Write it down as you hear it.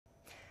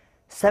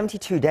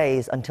72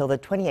 days until the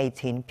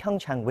 2018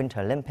 PyeongChang Winter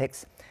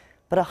Olympics,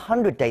 but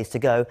 100 days to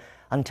go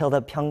until the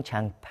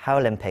PyeongChang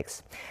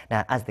Paralympics.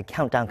 Now, as the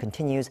countdown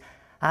continues,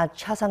 our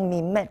Cha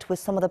Sang-mi met with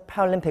some of the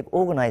Paralympic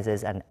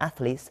organizers and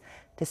athletes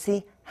to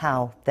see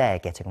how they're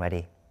getting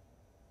ready.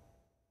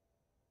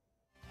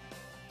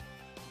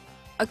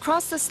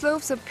 Across the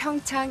slopes of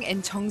Pyeongchang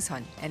and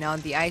Jeongseon and on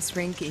the ice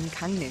rink in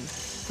Gangneung,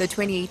 the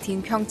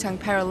 2018 PyeongChang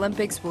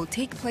Paralympics will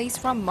take place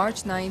from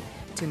March 9th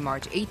to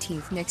March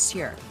 18th next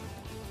year.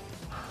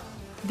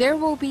 There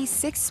will be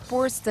 6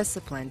 sports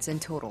disciplines in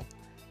total: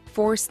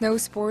 4 snow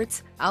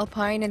sports,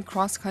 alpine and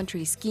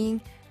cross-country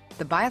skiing,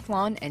 the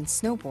biathlon and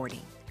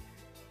snowboarding,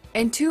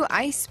 and 2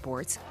 ice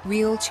sports,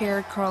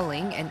 wheelchair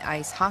curling and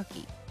ice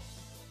hockey.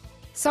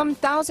 Some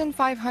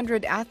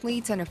 1,500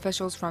 athletes and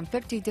officials from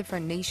 50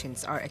 different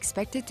nations are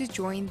expected to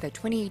join the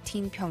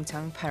 2018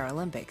 PyeongChang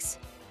Paralympics.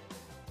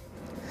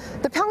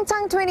 The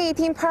PyeongChang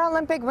 2018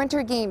 Paralympic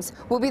Winter Games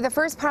will be the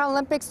first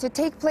Paralympics to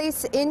take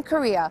place in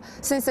Korea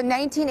since the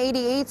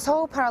 1988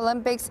 Seoul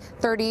Paralympics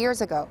 30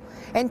 years ago.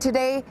 And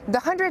today, the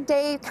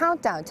 100-day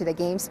countdown to the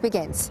Games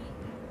begins.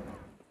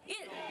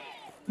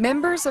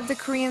 Members of the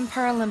Korean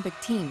Paralympic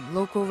team,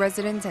 local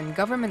residents and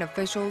government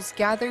officials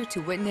gather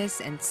to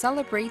witness and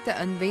celebrate the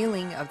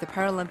unveiling of the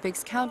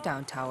Paralympics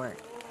Countdown Tower.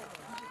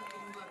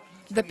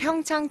 The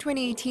PyeongChang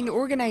 2018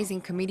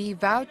 Organizing Committee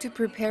vowed to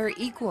prepare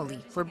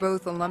equally for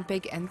both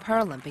Olympic and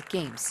Paralympic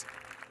Games.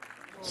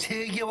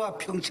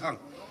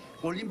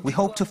 We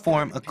hope to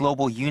form a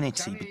global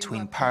unity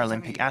between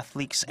Paralympic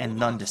athletes and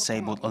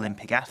non-disabled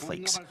Olympic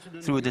athletes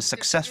through the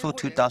successful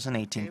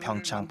 2018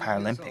 PyeongChang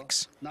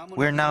Paralympics.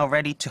 We're now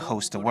ready to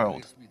host the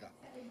world.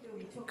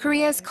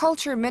 Korea's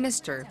culture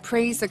minister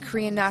praised the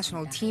Korean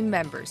national team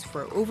members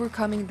for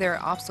overcoming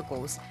their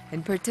obstacles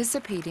and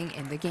participating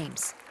in the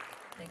Games.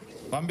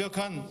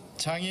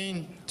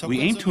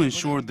 We aim to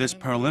ensure this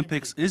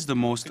Paralympics is the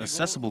most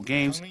accessible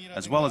Games,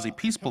 as well as a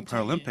peaceful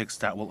Paralympics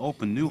that will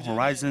open new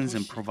horizons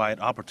and provide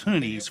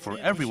opportunities for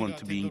everyone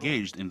to be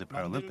engaged in the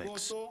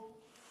Paralympics.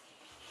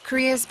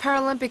 Korea's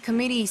Paralympic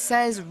Committee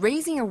says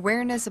raising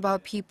awareness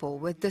about people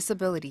with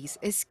disabilities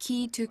is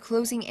key to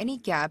closing any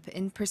gap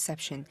in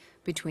perception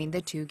between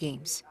the two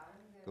games.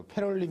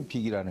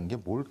 패럴림픽이라는 게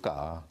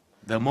뭘까?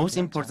 The most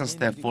important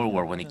step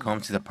forward when it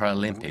comes to the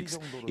Paralympics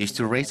is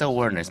to raise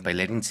awareness by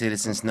letting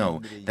citizens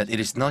know that it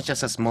is not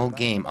just a small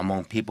game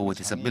among people with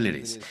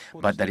disabilities,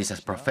 but that it's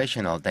as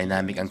professional,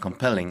 dynamic, and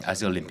compelling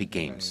as the Olympic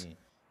Games.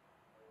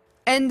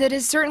 And it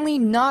is certainly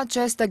not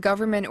just the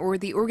government or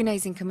the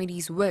organizing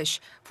committee's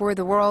wish for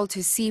the world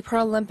to see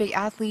Paralympic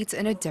athletes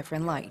in a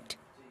different light.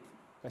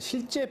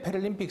 실제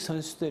패럴림픽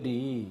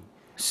선수들이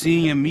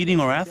Seeing and meeting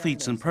our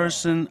athletes in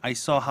person, I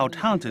saw how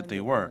talented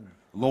they were.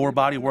 Lower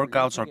body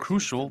workouts are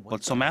crucial,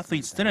 but some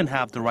athletes didn't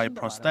have the right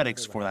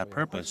prosthetics for that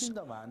purpose.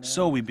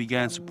 So we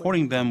began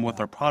supporting them with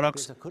our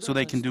products so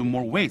they can do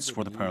more weights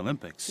for the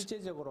Paralympics.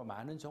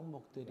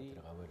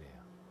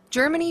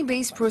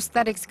 Germany-based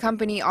prosthetics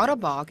company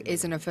Ottobock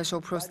is an official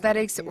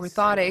prosthetics,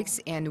 orthotics,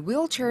 and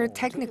wheelchair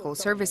technical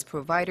service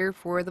provider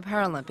for the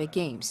Paralympic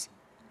Games.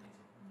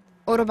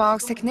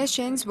 Ottobock's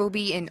technicians will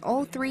be in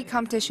all 3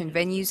 competition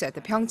venues at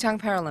the PyeongChang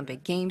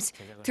Paralympic Games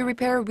to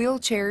repair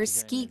wheelchairs,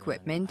 ski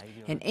equipment,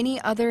 and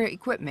any other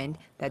equipment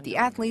that the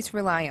athletes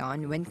rely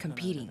on when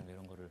competing.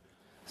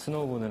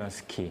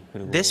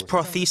 This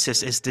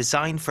prosthesis is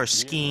designed for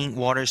skiing,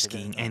 water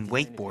skiing, and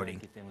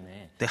wakeboarding.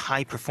 The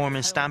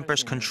high-performance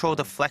stampers control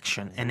the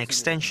flexion and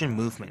extension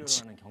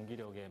movements.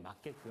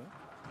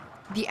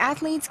 The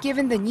athletes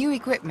given the new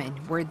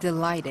equipment were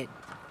delighted.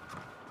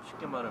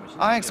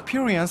 I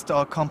experienced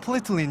a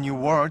completely new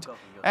world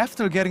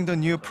after getting the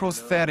new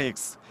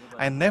prosthetics.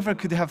 I never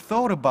could have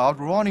thought about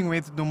running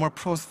with no more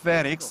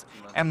prosthetics,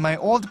 and my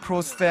old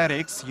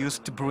prosthetics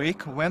used to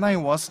break when I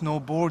was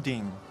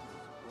snowboarding.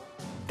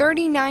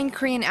 39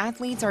 Korean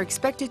athletes are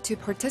expected to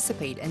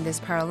participate in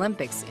this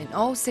Paralympics in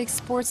all 6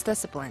 sports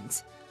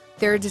disciplines.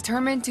 They're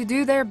determined to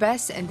do their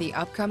best in the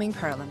upcoming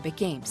Paralympic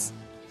Games.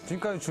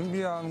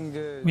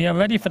 We are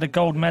ready for the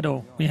gold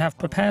medal. We have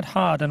prepared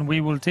hard and we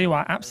will do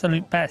our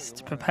absolute best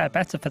to prepare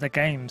better for the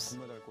Games.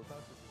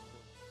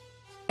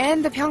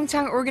 And the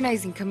PyeongChang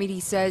Organizing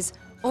Committee says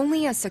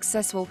only a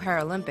successful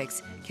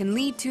Paralympics can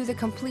lead to the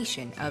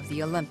completion of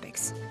the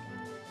Olympics.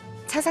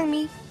 Cha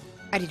Sang-mi,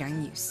 Arirang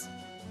News.